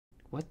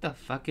What the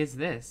fuck is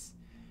this?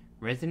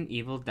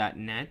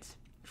 ResidentEvil.net?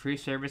 Free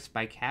service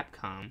by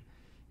Capcom.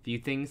 View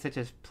things such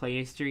as play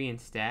history and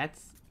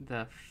stats?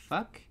 The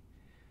fuck?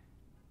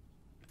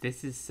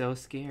 This is so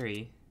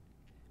scary.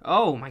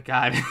 Oh my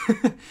god.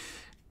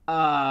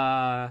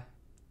 I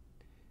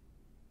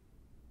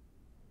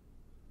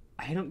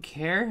don't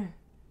care.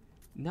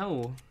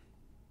 No.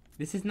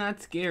 This is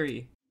not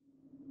scary.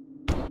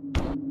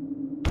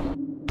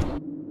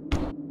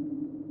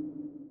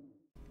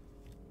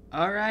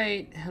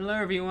 Alright, hello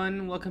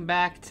everyone. Welcome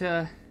back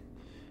to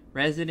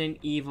Resident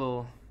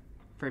Evil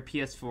for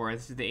PS4.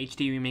 This is the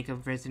HD remake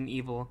of Resident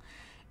Evil.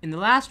 In the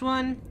last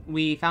one,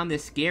 we found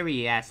this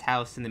scary-ass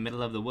house in the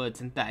middle of the woods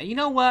and thought, you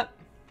know what?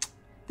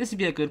 This would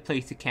be a good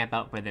place to camp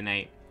out for the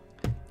night.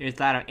 There's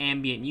a lot of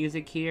ambient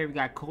music here. We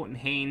got Colton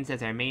Haynes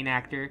as our main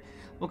actor.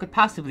 What could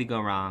possibly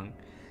go wrong?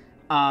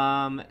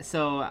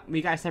 So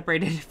we got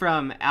separated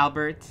from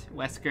Albert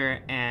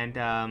Wesker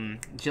and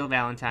Jill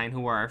Valentine,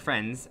 who were our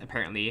friends,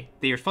 apparently.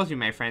 They were supposed to be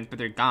my friends, but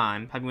they're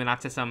gone. Probably went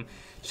off to some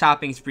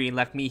shopping spree and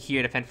left me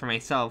here to fend for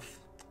myself.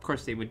 Of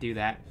course they would do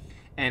that.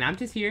 And I'm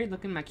just here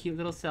looking at my cute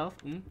little self.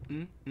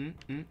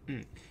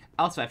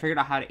 Also, I figured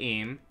out how to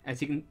aim. As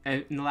you can,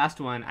 in the last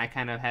one, I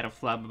kind of had a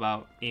flub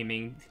about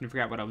aiming. Couldn't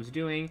figure out what I was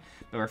doing.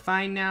 But we're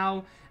fine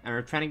now, and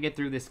we're trying to get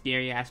through this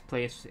scary-ass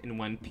place in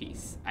one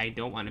piece. I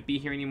don't want to be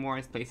here anymore.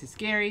 This place is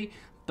scary,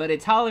 but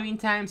it's Halloween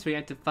time, so we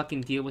have to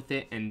fucking deal with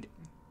it and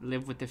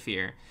live with the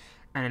fear.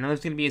 And I know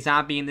there's going to be a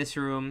zombie in this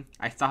room.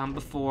 I saw him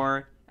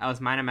before. I was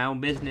minding my own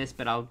business,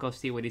 but I'll go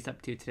see what he's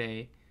up to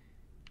today.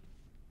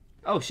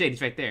 Oh, shit,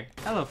 he's right there.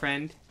 Hello,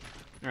 friend.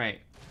 All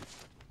right.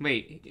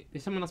 Wait,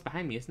 there's someone else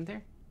behind me, isn't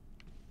there?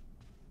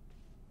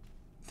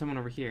 Someone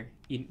over here,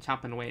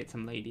 chomping away at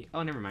some lady.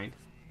 Oh, never mind.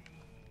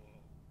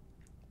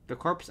 The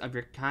corpse of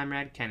your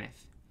comrade,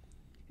 Kenneth.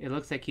 It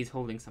looks like he's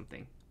holding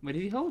something. What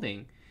is he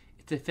holding?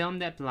 It's a film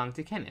that belonged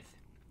to Kenneth.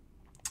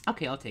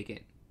 Okay, I'll take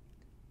it.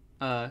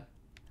 Did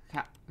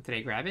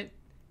I grab it?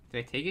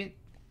 Did I take it?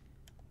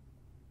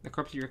 The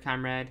corpse of your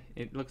comrade.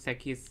 It looks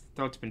like his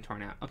throat's been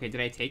torn out. Okay,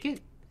 did I take it?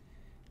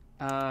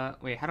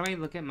 Wait, how do I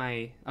look at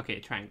my...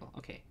 Okay, triangle.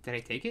 Okay, did I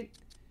take it?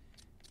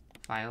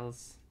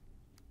 Files.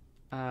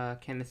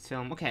 Kenneth's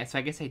film. Okay, so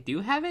I guess I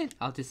do have it?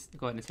 I'll just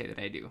go ahead and say that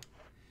I do.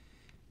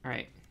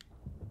 Alright.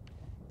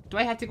 Do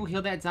I have to go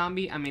heal that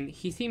zombie? I mean,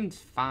 he seemed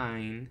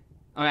fine.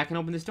 Oh, I can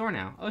open this door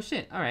now. Oh,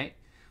 shit. Alright.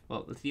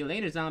 Well, see you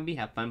later, zombie.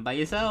 Have fun by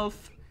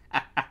yourself.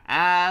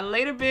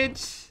 Later,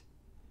 bitch.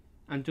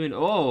 I'm doing...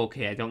 Oh,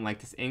 okay. I don't like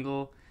this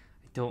angle.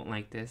 I don't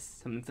like this.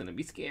 Something's gonna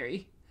be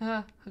scary.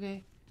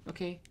 Okay.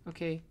 Okay.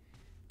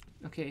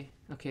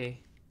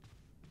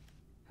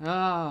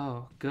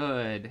 Oh,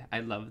 good. I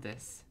love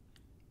this.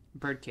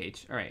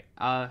 Birdcage. Alright.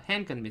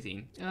 Handgun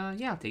magazine.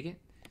 Yeah, I'll take it.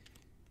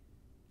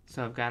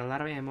 So I've got a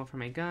lot of ammo for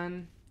my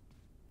gun.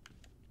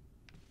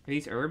 Are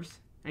these herbs?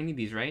 I need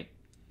these, right?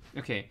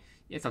 Okay.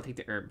 Yes, I'll take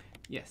the herb.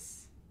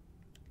 Yes.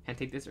 Can I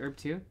take this herb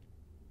too?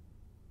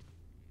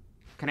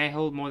 Can I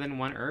hold more than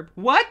one herb?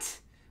 What?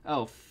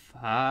 Oh,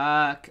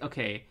 fuck.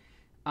 Okay.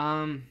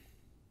 Let's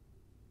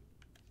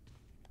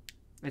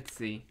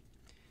see.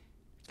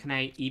 Can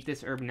I eat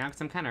this herb now?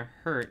 Because I'm kind of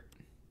hurt.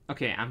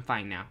 Okay, I'm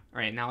fine now.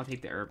 Alright, now I'll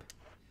take the herb.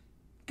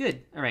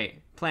 Good.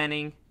 Alright.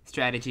 Planning.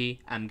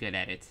 Strategy. I'm good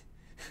at it.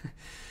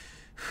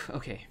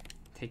 Okay.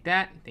 Take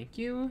that. Thank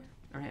you.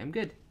 Alright, I'm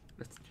good.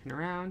 Let's turn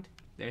around.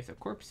 There's a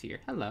corpse here.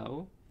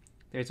 Hello.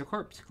 There's a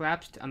corpse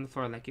collapsed on the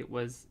floor like it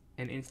was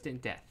an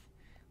instant death.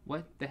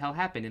 What the hell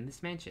happened in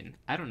this mansion?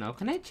 I don't know.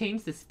 Can I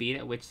change the speed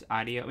at which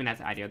audio... I mean, not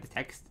the audio. The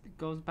text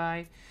goes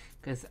by?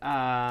 Because,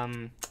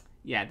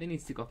 yeah, that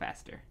needs to go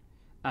faster.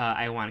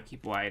 I want to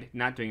keep wide.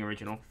 Not doing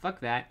original. Fuck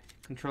that.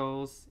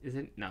 Controls. Is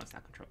it? No, it's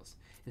not controls.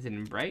 Is it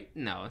in bright?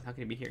 No, it's not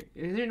going to be here.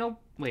 Is there no...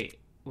 Wait.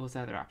 What was the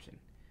other option?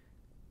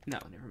 No,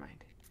 never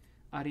mind.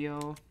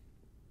 Audio.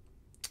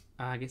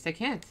 I guess I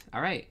can't.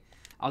 Alright.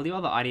 I'll leave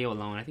all the audio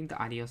alone. I think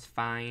the audio's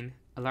fine.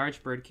 A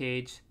large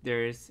birdcage.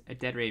 There's a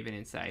dead raven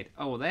inside.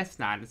 Oh, well, that's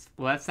not...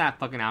 Well, that's not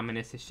fucking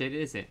ominous as shit,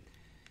 is it?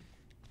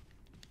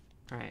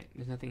 Alright.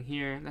 There's nothing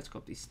here. Let's go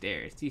up these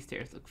stairs. These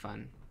stairs look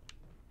fun.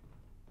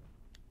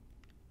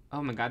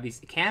 Oh my god, these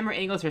camera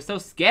angles are so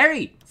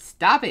scary!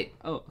 Stop it!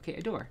 Oh, okay,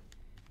 a door.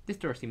 This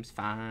door seems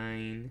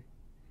fine.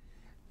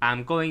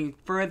 I'm going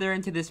further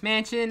into this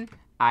mansion.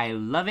 I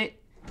love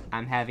it.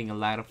 I'm having a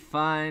lot of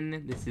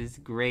fun. This is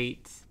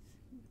great.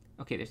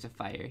 Okay, there's a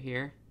fire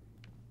here.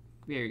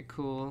 Very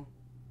cool.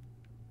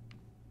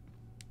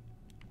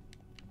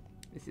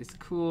 This is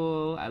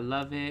cool. I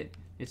love it.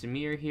 There's a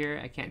mirror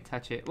here. I can't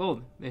touch it.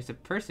 Oh, there's a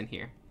person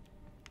here.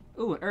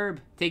 Ooh, an herb.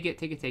 Take it,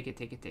 take it, take it,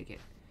 take it, take it.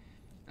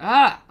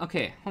 Ah!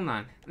 Okay, hold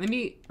on. Let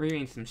me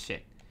rearrange some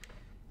shit.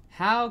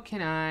 How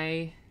can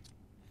I...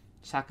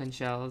 Shotgun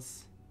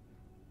shells.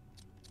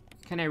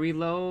 Can I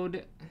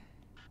reload?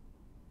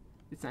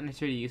 It's not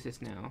necessary to use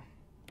this now.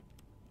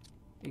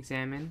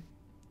 Examine.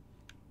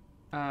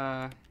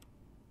 A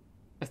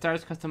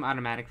Star's custom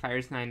automatic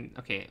fires 9.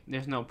 Okay,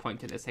 there's no point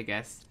to this, I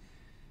guess.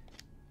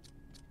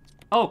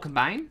 Oh,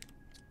 combine?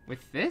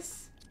 With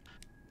this?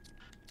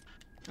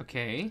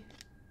 Okay.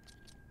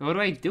 What do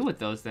I do with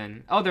those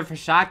then? Oh, they're for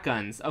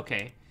shotguns.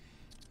 Okay.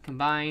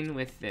 Combine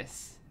with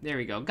this. There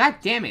we go. God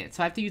damn it.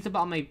 So I have to use up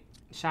all my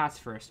shots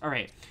first.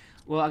 Alright.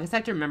 Well, I guess I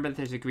have to remember that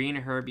there's a green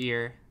herb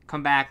ear.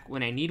 Come back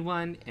when I need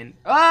one. And...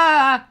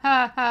 Ah!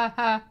 Ha! Ha!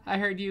 Ha! I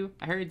heard you.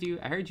 I heard you.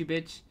 I heard you,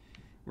 bitch.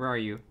 Where are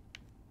you?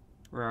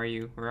 Where are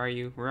you? Where are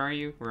you? Where are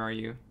you? Where are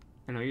you?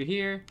 I know you're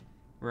here.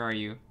 Where are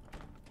you?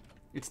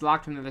 It's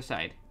locked from the other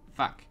side.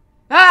 Fuck.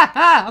 Ah!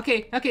 Ah!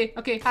 Okay. Okay.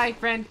 Okay. Hi,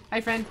 friend. Hi,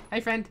 friend. Hi,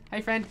 friend.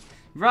 Hi, friend.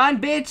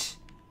 Run, bitch!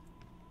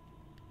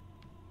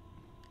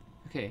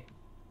 Okay.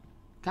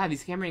 God,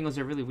 these camera angles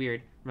are really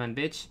weird. Run,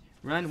 bitch.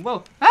 Run.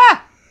 Whoa.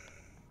 Ah!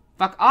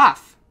 Fuck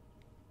off.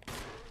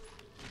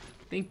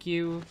 Thank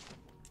you.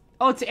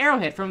 Oh, it's an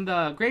arrowhead from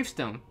the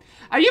gravestone.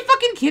 Are you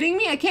fucking kidding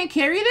me? I can't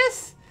carry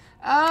this?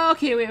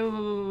 Okay, wait.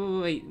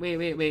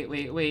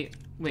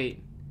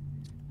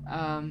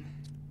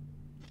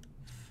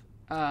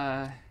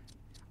 Are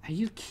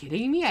you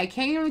kidding me? I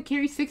can't even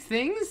carry 6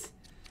 things?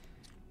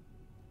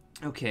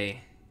 Okay,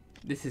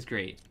 this is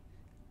great.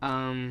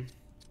 I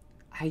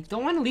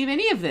don't want to leave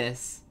any of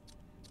this.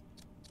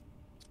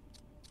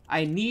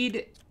 I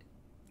need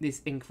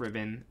this ink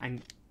ribbon.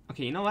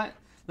 Okay, you know what?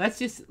 Let's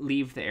just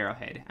leave the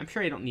arrowhead. I'm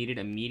sure I don't need it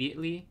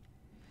immediately.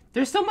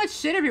 There's so much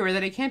shit everywhere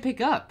that I can't pick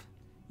up.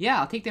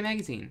 Yeah, I'll take the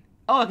magazine.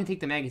 Oh, I can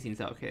take the magazines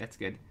though. Okay, that's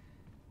good.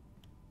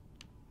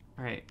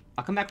 Alright,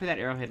 I'll come back for that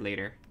arrowhead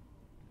later.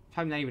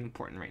 Probably not even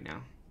important right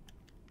now.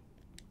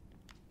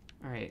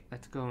 Alright,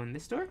 let's go in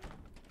this door.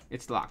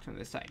 It's locked on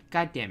this side.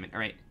 God damn it.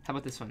 Alright, how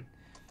about this one?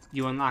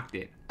 You unlocked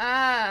it.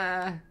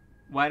 Ah!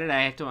 Why did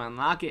I have to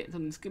unlock it?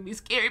 Something's gonna be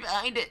scary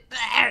behind it.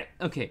 Ah!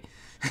 Okay.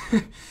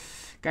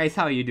 Guys,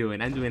 how are you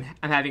doing? I'm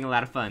having a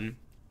lot of fun.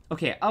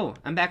 Okay, oh,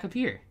 I'm back up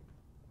here.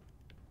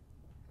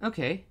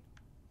 Okay.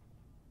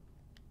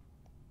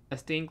 A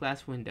stained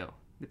glass window.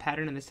 The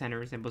pattern in the center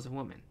resembles a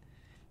woman.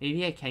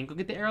 Maybe I can go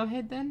get the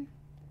arrowhead then?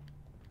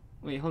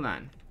 Wait, hold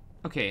on.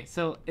 Okay,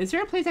 so is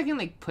there a place I can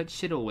like put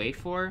shit away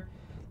for?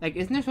 Like,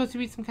 isn't there supposed to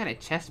be some kind of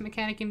chest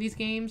mechanic in these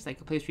games? Like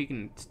a place where you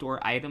can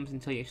store items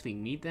until you actually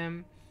need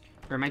them?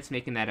 Or am I just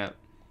making that up?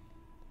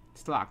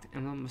 It's locked.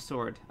 Emblem of a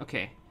sword.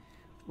 Okay.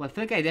 Well, I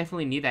feel like I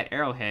definitely need that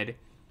arrowhead.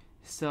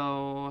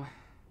 So...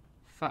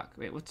 Fuck.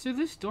 Wait, what's through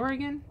this door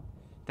again?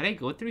 Did I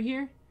go through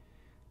here?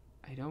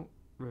 I don't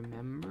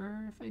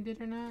remember if I did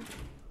or not.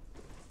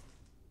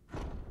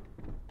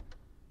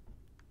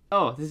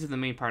 Oh, this is the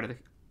main part of the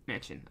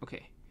mansion.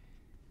 Okay.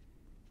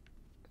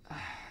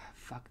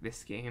 Fuck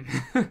this game.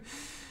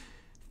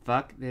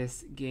 Fuck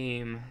this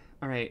game.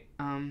 Alright,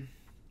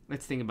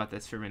 let's think about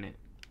this for a minute.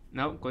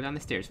 No, go down the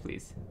stairs,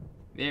 please.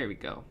 There we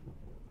go.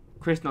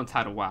 Chris knows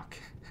how to walk.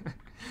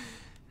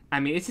 I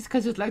mean, it's just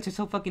because his legs are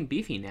so fucking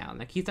beefy now.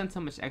 Like, he's done so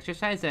much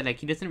exercise that, like,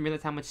 he doesn't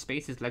realize how much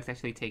space his legs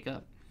actually take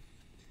up.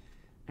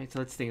 Alright, so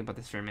let's think about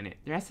this for a minute.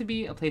 There has to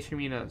be a place for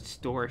me to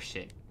store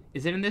shit.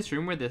 Is it in this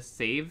room where the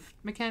save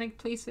mechanic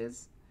place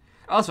is?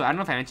 Also, I don't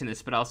know if I mentioned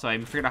this, but also I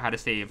figured out how to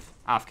save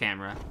off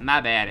camera.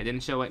 My bad, I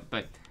didn't show it,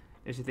 but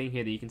there's a thing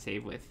here that you can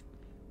save with.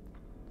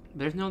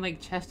 There's no,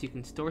 like, chest you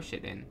can store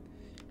shit in.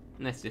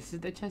 Unless this is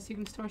the chest you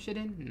can store shit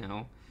in?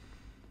 No.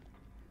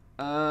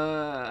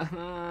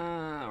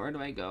 Where do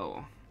I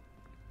go?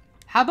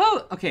 How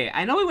about, okay,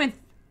 I know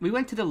we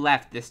went to the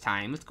left this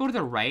time. Let's go to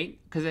the right,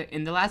 because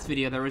in the last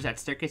video there was that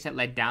staircase that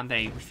led down that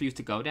I refused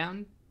to go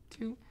down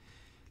to.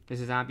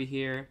 There's a zombie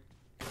here.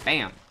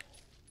 Bam.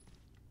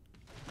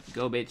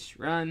 Go, bitch.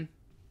 Run.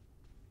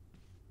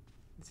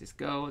 Let's just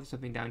go. There's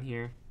something down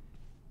here.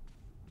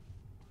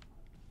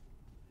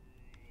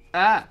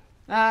 Okay,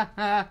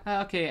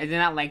 I did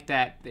not like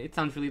that. It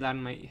sounds really loud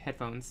in my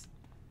headphones.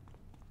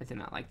 I did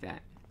not like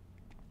that.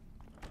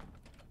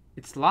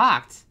 It's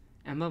locked.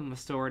 Emblem of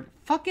a sword.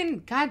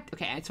 Fucking god.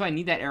 Okay, so I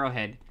need that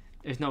arrowhead.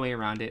 There's no way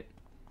around it.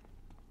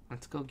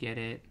 Let's go get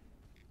it.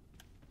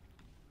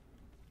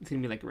 It's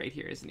gonna be like right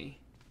here, isn't he?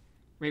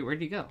 Wait,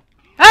 where'd he go?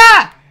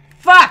 Ah!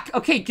 Fuck!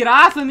 Okay, get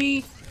off of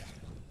me!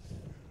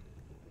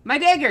 My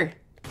dagger!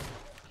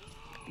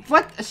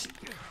 What?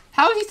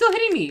 How is he still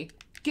hitting me?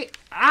 Get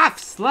off,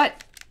 slut!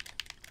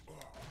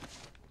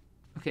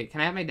 Okay,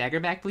 can I have my dagger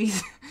back,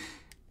 please?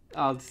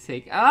 I'll just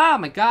take... Oh,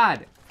 my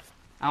God!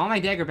 I want my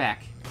dagger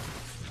back.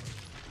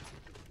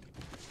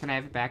 Can I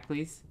have it back,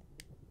 please?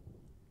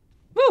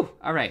 Woo!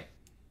 Alright.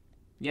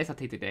 Yes, I'll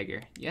take the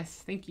dagger.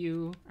 Yes, thank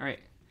you. Alright.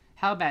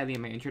 How badly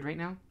am I injured right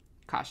now?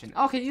 Caution.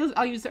 Okay,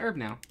 I'll use the herb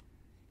now.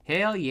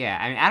 Hell yeah.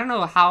 I mean, I don't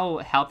know how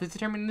health is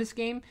determined in this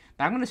game,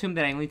 but I'm going to assume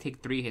that I only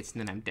take 3 hits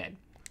and then I'm dead.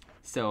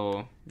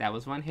 So, that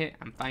was 1 hit.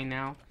 I'm fine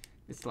now.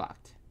 It's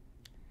locked.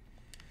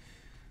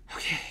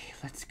 Okay,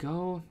 let's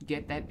go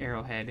get that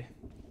arrowhead.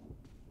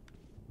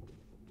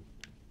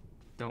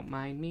 Don't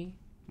mind me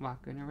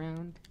walking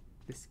around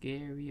the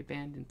scary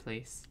abandoned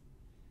place.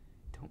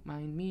 Don't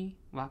mind me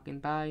walking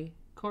by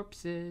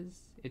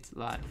corpses. It's a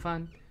lot of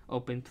fun.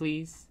 Open,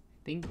 please.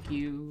 Thank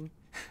you.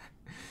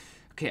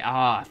 Okay,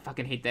 I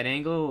fucking hate that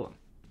angle.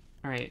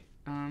 Alright,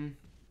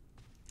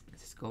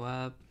 let's just go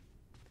up.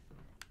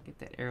 Get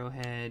that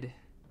arrowhead.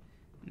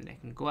 And then I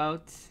can go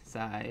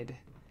outside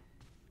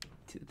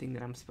to the thing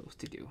that I'm supposed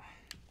to do.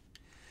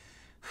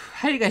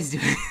 How you guys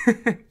doing?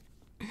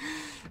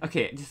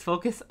 Okay, just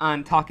focus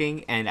on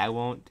talking and I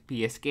won't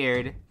be as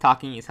scared.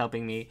 Talking is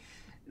helping me.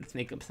 Let's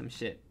make up some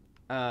shit.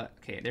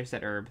 Okay, there's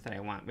that herb that I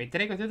want. Wait,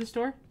 did I go through the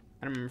store?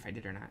 I don't remember if I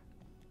did or not.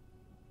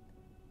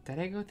 Did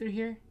I go through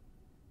here?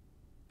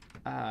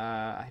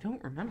 I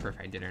don't remember if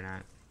I did or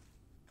not.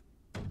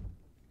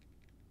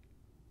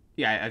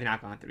 Yeah, I've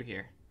not gone through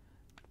here.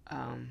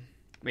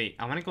 Wait,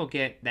 I want to go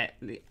get that.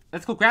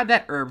 Let's go grab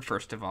that herb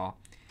first of all.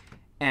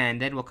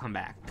 And then we'll come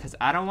back. Because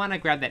I don't want to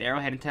grab that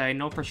arrowhead until I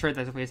know for sure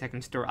there's a place I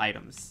can store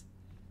items.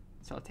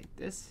 So I'll take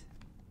this.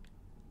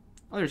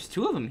 Oh, there's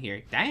 2 of them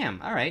here.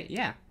 Damn, alright,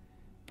 yeah.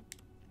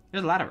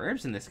 There's a lot of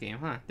herbs in this game,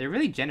 huh? They're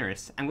really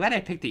generous. I'm glad I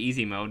picked the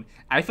easy mode.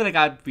 I feel like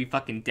I'd be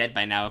fucking dead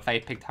by now if I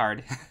picked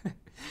hard.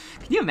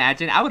 Can you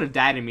imagine? I would have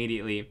died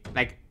immediately.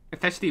 Like,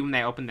 especially when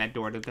I opened that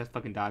door that the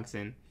fucking dog's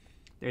in.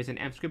 There's an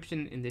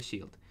inscription in the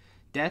shield.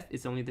 Death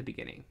is only the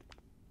beginning.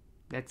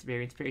 That's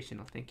very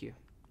inspirational, thank you.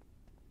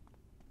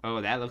 Oh,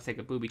 that looks like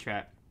a booby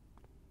trap.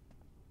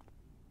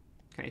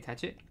 Can I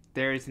touch it?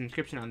 There is an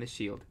inscription on this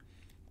shield.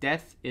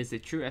 Death is the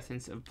true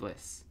essence of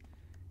bliss.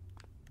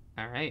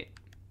 Alright.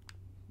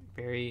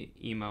 Very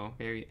emo,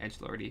 very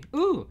edgelordy.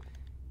 Ooh!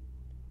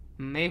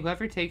 May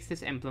whoever takes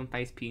this emblem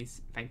find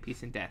peace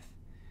in death.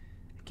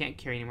 I can't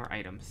carry any more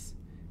items.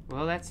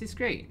 Well, that's just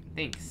great.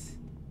 Thanks.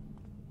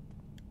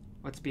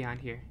 What's beyond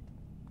here?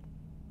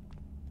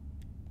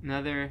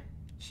 Another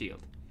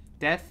shield.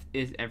 Death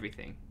is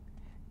everything.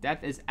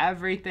 Death is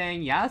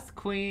everything. Yes,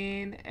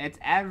 queen. It's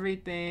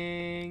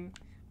everything.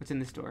 What's in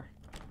this door?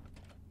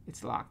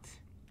 It's locked.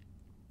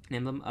 An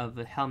emblem of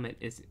a helmet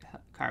is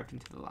carved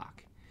into the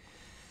lock.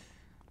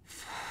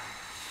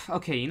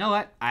 Okay, you know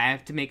what? I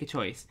have to make a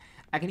choice.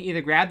 I can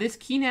either grab this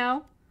key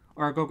now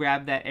or go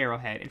grab that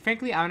arrowhead. And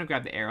frankly, I want to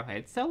grab the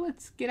arrowhead. So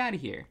let's get out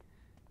of here.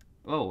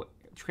 Whoa,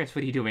 Chris,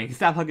 what are you doing?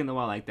 Stop hugging the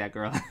wall like that,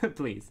 girl.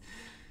 Please.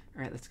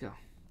 All right, let's go.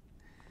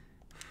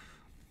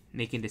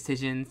 Making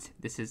decisions.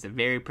 This is a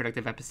very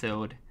productive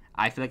episode.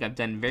 I feel like I've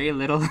done very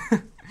little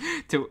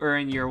to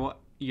earn your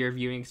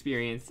viewing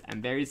experience.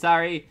 I'm very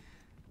sorry.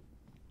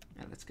 All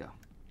right, let's go.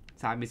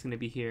 Zombie's gonna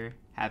be here,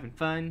 having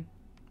fun,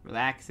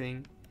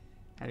 relaxing,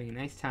 having a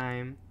nice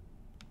time.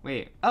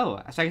 Wait, oh,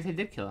 so I guess I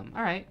did kill him.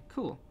 All right,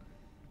 cool.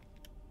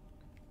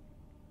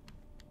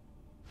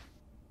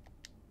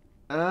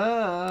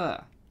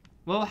 Well,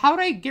 how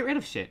would I get rid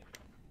of shit?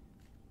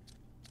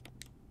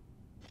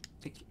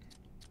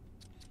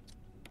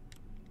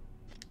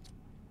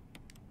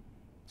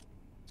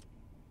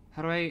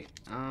 How do I,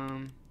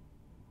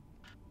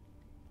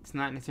 it's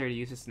not necessary to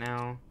use this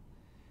now.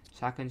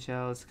 Shotgun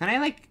shells. Can I,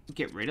 like,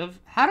 get rid of,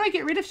 how do I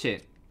get rid of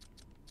shit?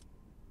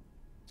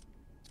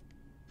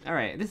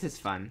 Alright, this is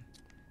fun.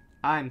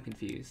 I'm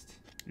confused.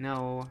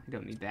 No, I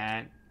don't need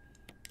that.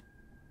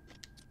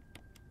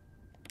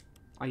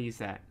 I'll use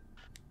that.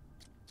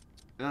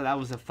 Oh, that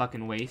was a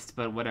fucking waste,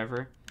 but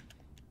whatever.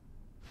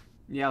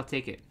 Yeah, I'll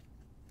take it.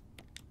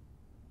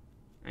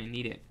 I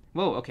need it.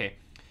 Whoa, okay.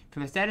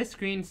 From the status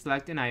screen,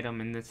 select an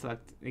item and then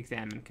select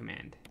examine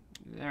command.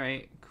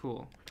 Alright,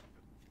 cool.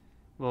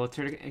 Well, let's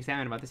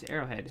examine about this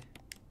arrowhead.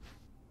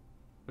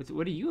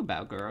 What are you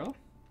about, girl?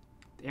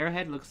 The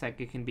arrowhead looks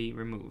like it can be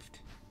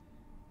removed.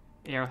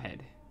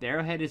 Arrowhead. The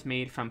arrowhead is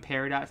made from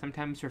peridot,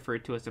 sometimes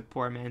referred to as a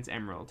poor man's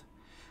emerald.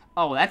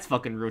 Oh, that's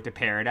fucking rude to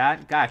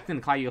peridot. God, I'm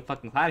gonna call you a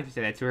fucking cloud if you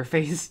say that to her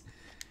face.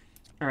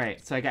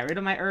 Alright, so I got rid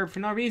of my herb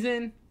for no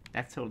reason.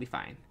 That's totally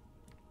fine.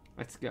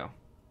 Let's go.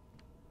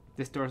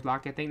 This door's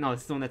locked, I think. No,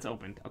 this is the one that's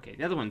opened. Okay,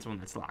 the other one's the one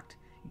that's locked.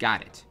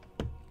 Got it.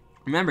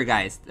 Remember,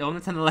 guys, the one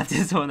that's on the left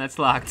is the one that's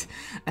locked.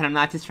 And I'm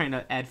not just trying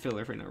to add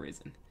filler for no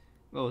reason.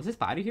 Whoa, was this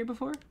body here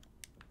before?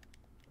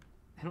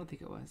 I don't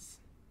think it was.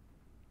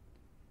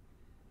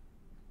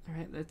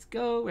 Alright, let's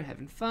go. We're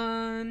having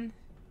fun.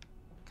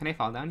 Can I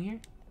fall down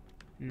here?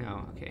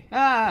 No, okay.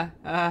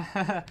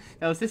 That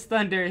was just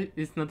thunder.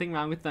 There's nothing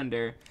wrong with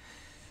thunder.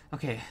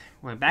 Okay,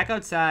 we're back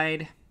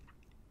outside.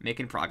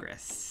 Making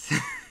progress.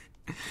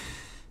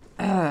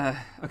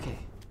 Okay,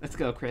 let's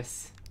go,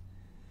 Chris.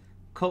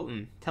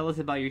 Colton, tell us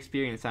about your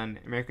experience on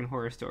American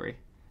Horror Story.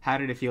 How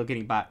did it feel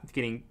getting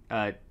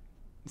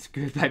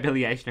screwed by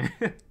Billy Eichner?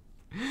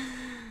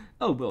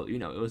 Oh, well, you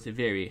know, it was a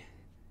very,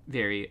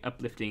 very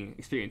uplifting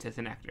experience as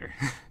an actor.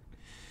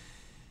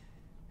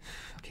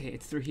 Okay,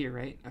 it's through here,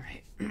 right?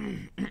 Alright.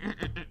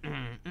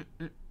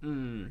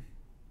 Through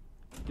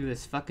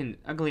this fucking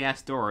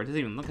ugly-ass door. It doesn't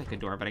even look like a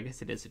door, but I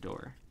guess it is a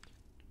door.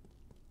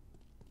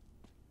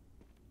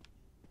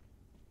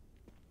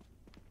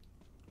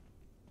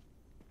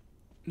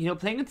 You know,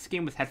 playing this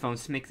game with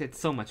headphones makes it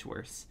so much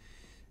worse.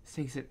 This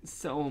makes it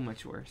so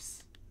much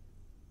worse.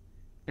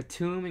 A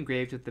tomb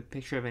engraved with the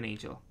picture of an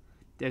angel.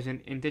 There's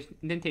an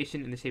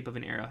indentation in the shape of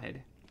an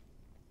arrowhead.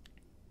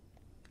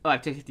 Oh, I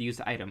have to use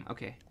the item.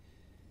 Okay.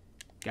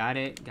 Got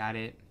it, got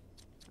it.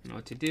 I know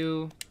what to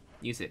do.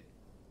 Use it.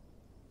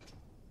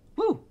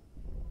 Woo!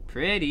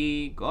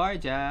 Pretty,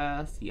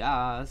 gorgeous,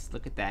 yes.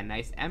 Look at that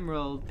nice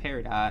emerald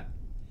peridot.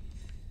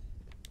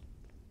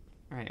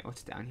 Alright,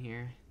 what's down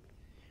here?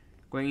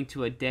 Going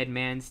to a dead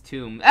man's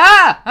tomb.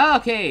 Ah!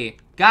 Okay.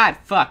 God,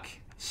 fuck.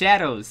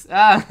 Shadows.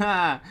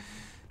 Ah!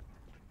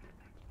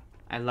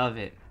 I love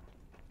it.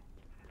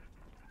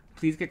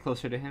 Please get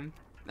closer to him.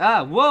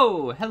 Ah,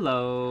 whoa!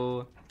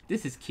 Hello.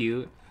 This is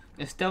cute.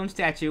 A stone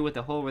statue with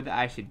a hole where the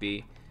eye should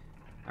be.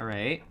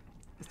 Alright.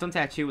 A stone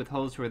statue with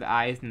holes where the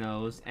eyes,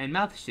 nose, and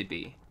mouth should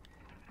be.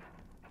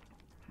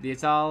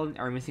 These all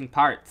are missing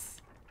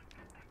parts.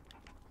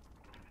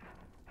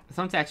 A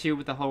stone statue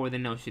with a hole where the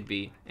nose should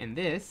be. And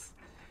this,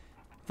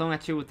 a stone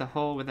statue with a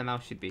hole where the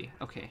mouth should be.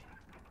 Okay.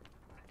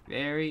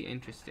 Very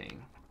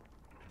interesting.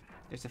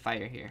 There's a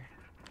fire here.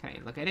 Can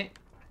I look at it?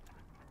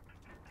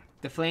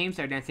 The flames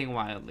are dancing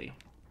wildly.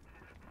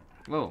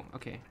 Whoa,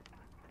 okay.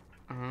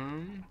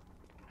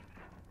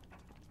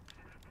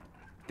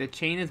 The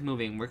chain is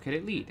moving. Where could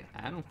it lead?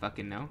 I don't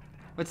fucking know.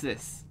 What's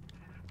this?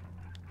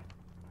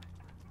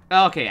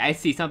 Oh, okay, I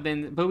see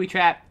something. Booby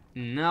trap.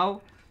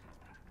 No.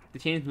 The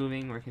chain is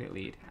moving. Where can it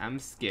lead? I'm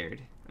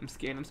scared. I'm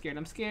scared. I'm scared.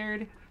 I'm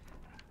scared.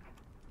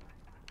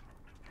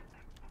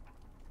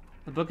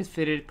 The book is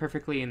fitted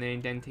perfectly in the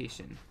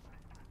indentation.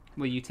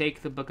 Will you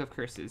take the Book of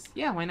Curses?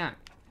 Yeah, why not?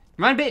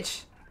 Run,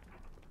 bitch!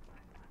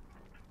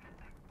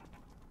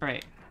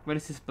 Alright, what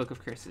is this Book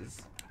of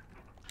Curses?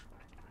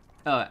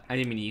 Oh, I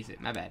didn't mean to use it.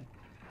 My bad.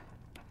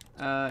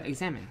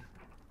 Examine.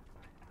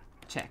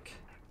 Check.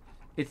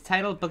 It's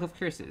titled Book of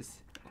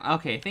Curses.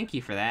 Okay, thank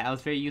you for that. That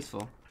was very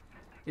useful.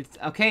 It's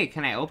okay.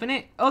 Can I open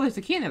it? Oh, there's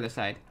a key on the other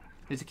side.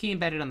 There's a key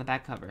embedded on the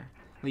back cover.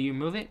 Will you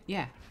remove it?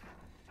 Yeah.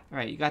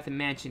 Alright, you got the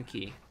mansion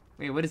key.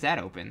 Wait, what does that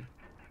open?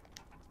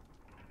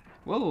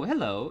 Whoa,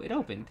 hello. It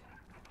opened.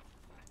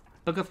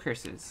 Book of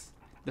Curses.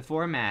 The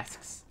Four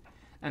Masks.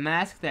 A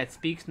mask that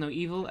speaks no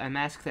evil, a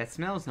mask that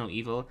smells no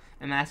evil,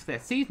 a mask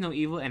that sees no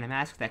evil, and a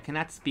mask that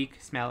cannot speak,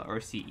 smell,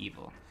 or see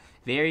evil.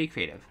 Very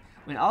creative.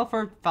 When all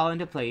four fall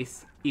into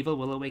place, evil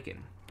will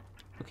awaken.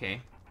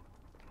 Okay.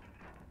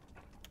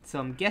 So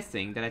I'm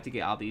guessing that I have to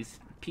get all these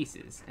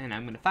pieces, and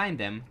I'm going to find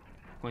them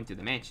going through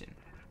the mansion.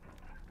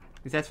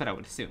 Because that's what I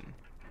would assume.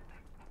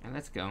 Now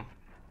let's go.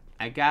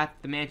 I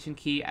got the mansion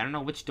key. I don't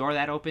know which door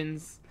that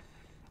opens.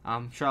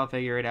 I'm sure I'll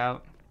figure it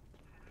out.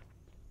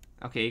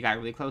 Okay, you got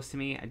really close to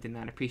me. I did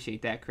not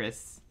appreciate that,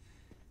 Chris.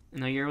 I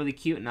know you're really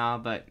cute and all,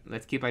 but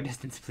let's keep our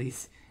distance,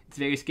 please. It's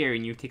very scary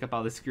when you take up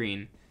all the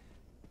screen.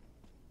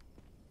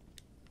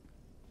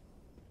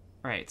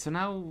 Alright, so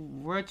now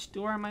which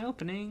door am I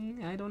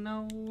opening? I don't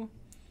know.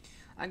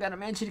 I got a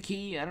mansion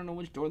key. I don't know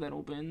which door that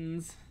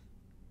opens.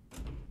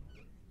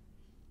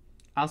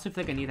 I also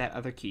feel like I need that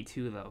other key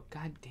too, though.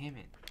 God damn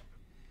it.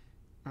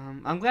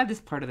 I'm glad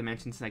this part of the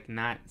mansion's like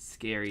not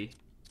scary.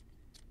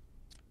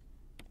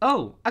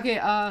 Oh, okay,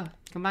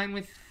 combined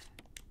with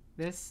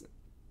this.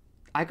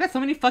 I've got so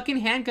many fucking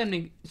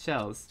handgun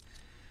shells.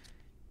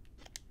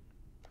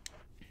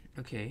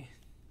 Okay.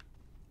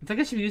 I think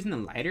I should be using the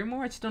lighter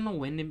more. I just don't know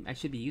when I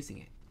should be using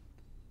it.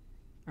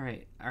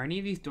 Alright, are any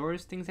of these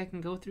doors things I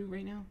can go through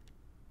right now?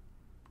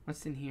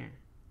 What's in here?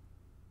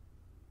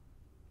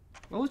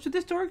 What was with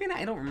this door again?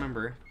 I don't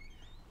remember.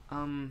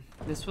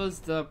 This was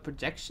the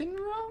projection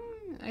room?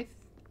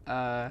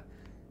 How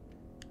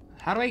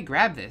do I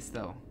grab this,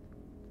 though?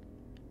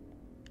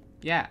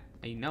 Yeah,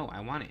 I know, I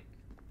want it.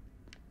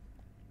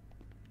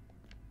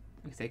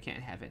 Because I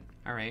can't have it.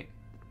 Alright.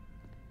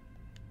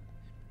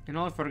 An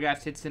old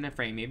photograph sits in a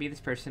frame. Maybe this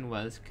person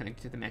was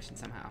connected to the mansion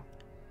somehow.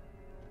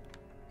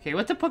 Okay,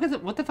 what the fuck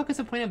is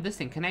the point of this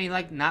thing? Can I,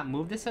 like, not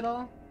move this at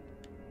all?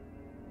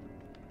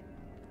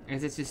 Or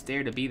is it just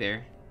there to be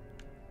there?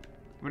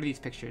 What are these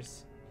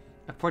pictures?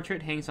 A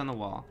portrait hangs on the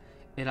wall.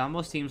 It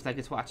almost seems like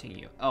it's watching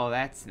you. Oh,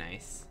 that's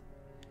nice.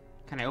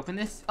 Can I open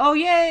this? Oh,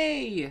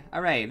 yay!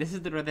 Alright, this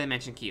is the door the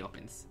mansion key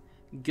opens.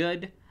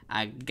 Good.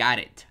 I got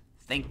it.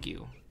 Thank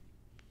you.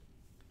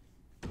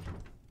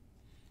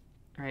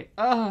 Alright.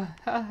 Oh,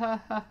 ha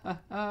ha ha ha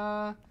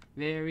ha.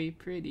 Very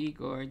pretty,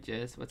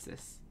 gorgeous. What's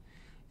this?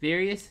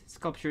 Various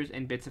sculptures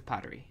and bits of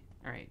pottery.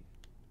 Alright.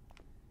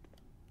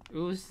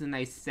 Ooh, this is a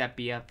nice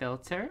sepia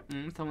filter.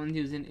 Someone's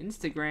using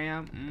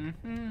Instagram.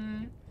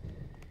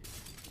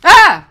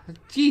 Ah!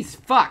 Jeez,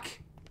 fuck!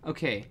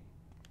 Okay.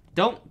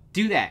 Don't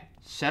do that.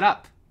 Shut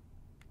up.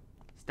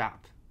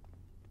 Stop.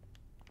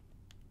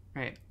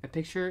 Alright, a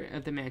picture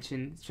of the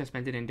mansion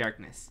suspended in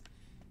darkness.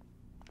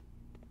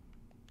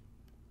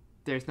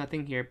 There's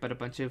nothing here but a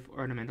bunch of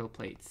ornamental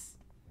plates.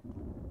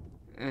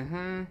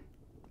 I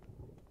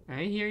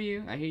hear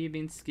you. I hear you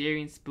being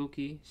scary and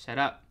spooky. Shut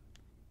up.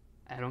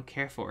 I don't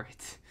care for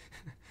it.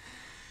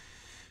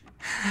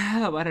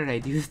 Why did I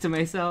do this to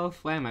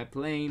myself? Why am I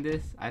playing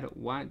this? I don't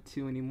want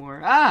to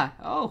anymore. Ah!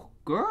 Oh,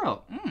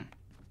 girl.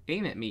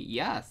 Aim at me.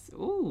 Yes.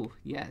 Ooh,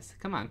 yes.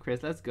 Come on,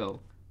 Chris. Let's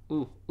go.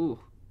 Ooh, ooh.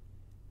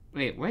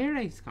 Wait, where did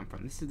I just come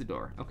from? This is the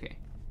door. Okay.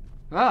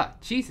 Ah,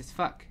 Jesus,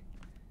 fuck.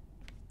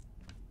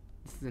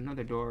 This is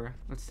another door.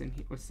 What's in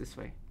here? What's this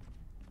way?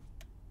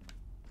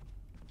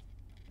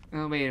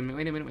 Oh, wait a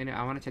minute.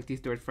 I want to check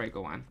these doors before I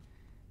go on.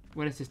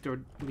 What does this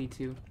door lead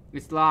to?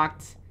 It's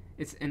locked.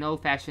 It's an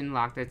old-fashioned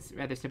lock that's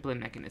rather simple in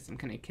mechanism.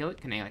 Can I kill it?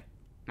 Can I, like,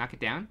 knock it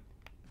down?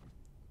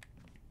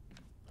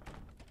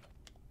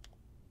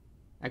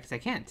 Because I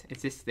can't.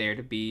 It's just there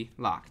to be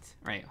locked.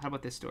 All right, how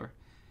about this door?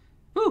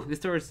 Whew, this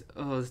door's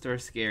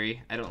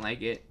scary. I don't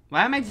like it.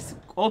 Why am I just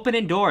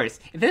opening doors?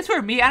 If this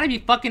were me, I'd be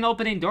fucking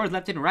opening doors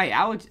left and right.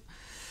 I would...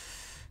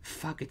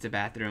 Fuck, it's a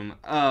bathroom.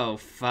 Oh,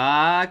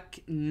 fuck.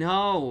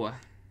 No.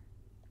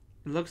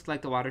 It looks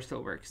like the water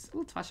still works. Ooh,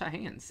 let's wash our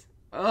hands.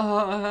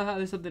 Oh,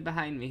 there's something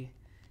behind me.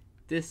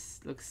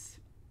 This looks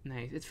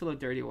nice. It's full of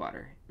dirty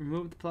water.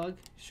 Remove the plug?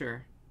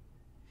 Sure.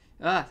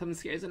 Ah, something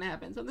scary is gonna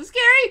happen. Something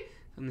scary!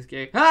 Something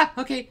scary. Ah,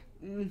 okay.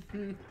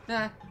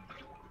 Ah.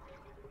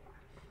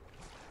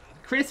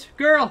 Chris,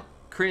 girl,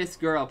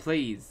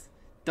 please.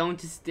 Don't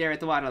just stare at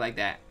the water like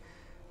that.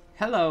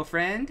 Hello,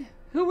 friend.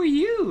 Who are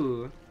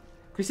you?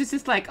 Chris is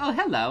just like, oh,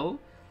 hello.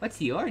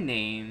 What's your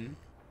name?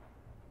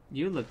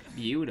 You look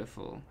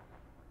beautiful.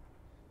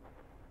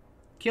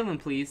 Kill him,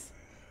 please.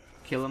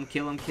 Kill him,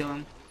 kill him, kill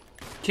him.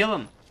 Kill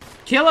him.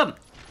 Kill him!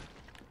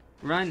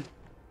 Run.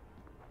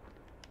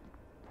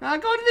 Go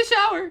into the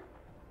shower.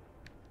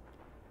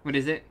 What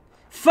is it?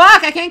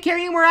 Fuck, I can't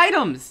carry any more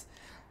items.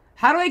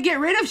 How do I get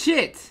rid of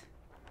shit?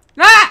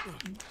 Ah!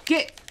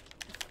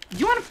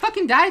 You wanna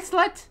fucking die,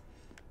 slut?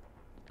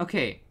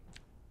 Okay.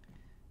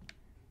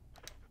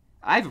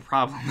 I have a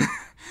problem.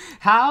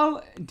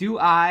 How do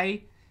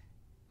I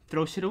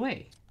throw shit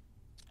away?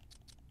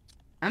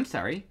 I'm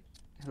sorry.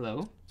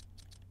 Hello?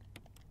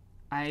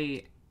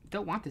 I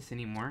don't want this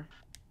anymore.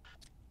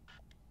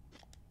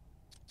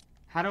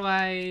 How do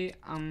I,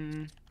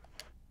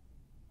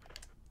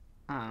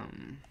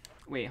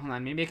 wait, hold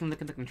on. Maybe I can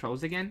look at the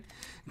controls again?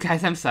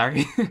 Guys, I'm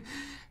sorry.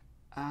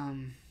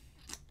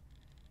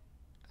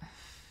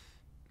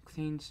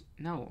 Change,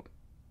 no.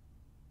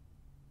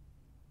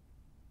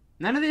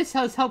 None of this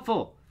is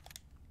helpful.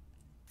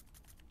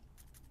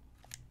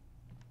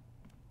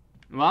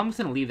 Well, I'm just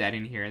gonna leave that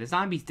in here. The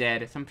zombie's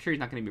dead, so I'm sure he's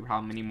not gonna be a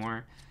problem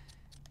anymore.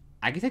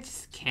 I guess I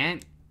just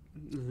can't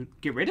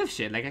get rid of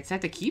shit. Like, I just have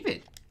to keep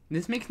it.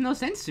 This makes no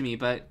sense to me,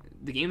 but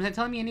the game's not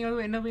telling me any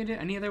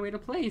other way to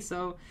play,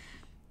 so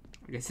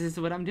I guess this is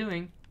what I'm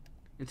doing.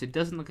 And it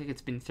doesn't look like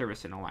it's been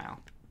serviced in a while.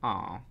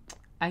 Aw,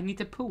 I need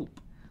to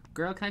poop.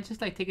 Girl, can I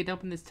just, like, take a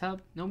dump in this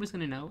tub? Nobody's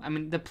gonna know. I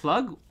mean, the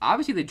plug,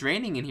 obviously the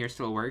draining in here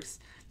still works.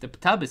 The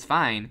tub is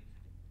fine.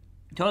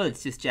 The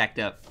toilet's just jacked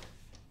up.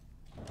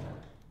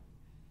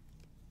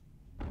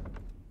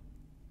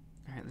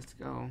 Alright, let's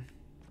go.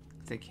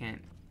 Because I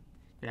can't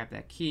grab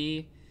that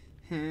key.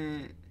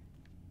 Look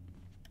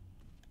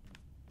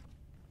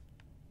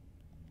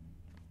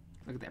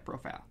at that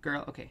profile.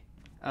 Girl, okay.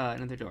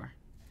 Another door.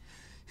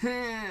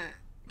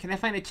 Can I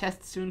find a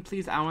chest soon,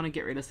 please? I want to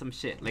get rid of some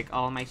shit. Like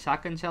all my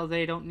shotgun shells that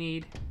I don't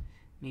need.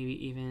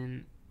 Maybe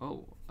even...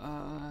 Oh,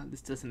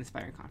 this doesn't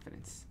inspire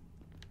confidence.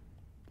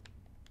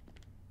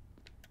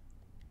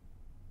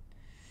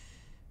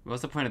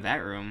 What's the point of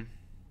that room?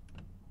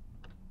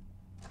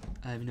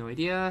 I have no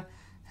idea.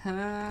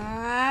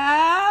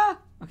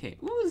 Okay.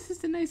 Ooh, this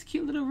is a nice,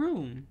 cute little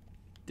room.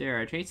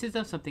 There are traces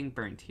of something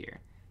burnt here.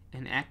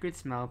 An acrid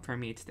smell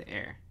permeates the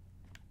air.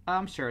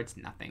 I'm sure it's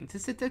nothing.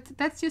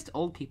 That's just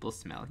old people's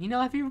smell. You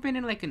know, have you ever been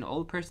in like an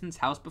old person's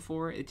house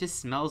before? It just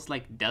smells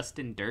like dust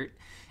and dirt.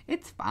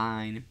 It's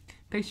fine.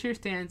 Picture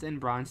stands and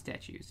bronze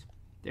statues.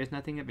 There's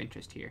nothing of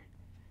interest here.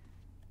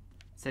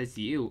 Says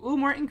you. Ooh,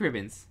 more ink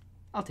ribbons.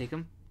 I'll take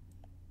them.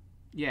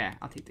 Yeah,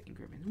 I'll take the ink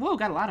ribbons. Whoa,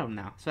 got a lot of them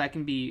now. So I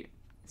can be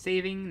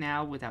saving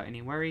now without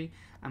any worry.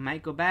 I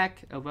might go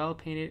back. A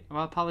well-painted,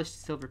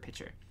 well-polished silver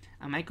pitcher.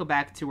 I might go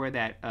back to where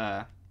that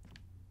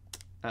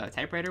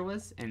typewriter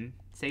was and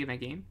save my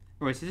game.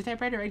 Or is this a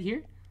typewriter right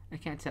here? I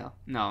can't tell.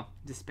 No,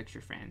 just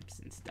picture frames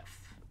and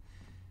stuff.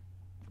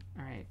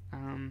 Alright,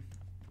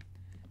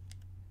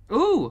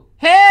 Ooh!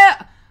 Hell!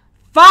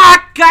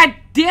 Fuck! God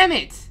damn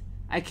it!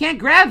 I can't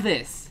grab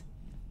this!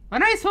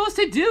 What am I supposed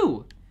to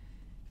do?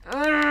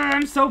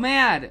 I'm so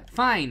mad.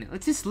 Fine,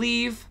 let's just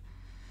leave.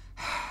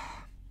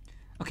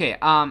 Okay,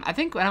 I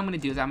think what I'm gonna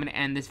do is I'm gonna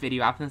end this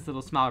video off in this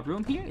little small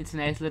room here. It's a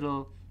nice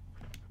little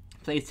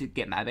place to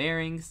get my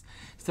bearings.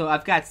 So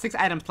I've got 6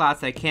 item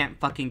slots I can't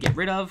fucking get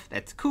rid of.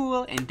 That's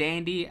cool and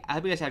dandy. I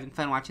hope you guys are having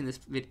fun watching this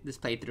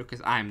playthrough,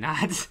 because I'm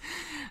not.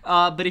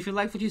 But if you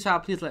liked what you saw,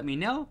 please let me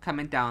know.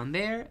 Comment down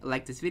there,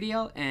 like this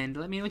video, and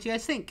let me know what you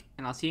guys think.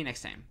 And I'll see you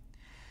next time.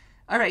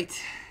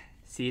 Alright,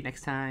 see you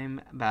next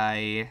time.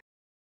 Bye.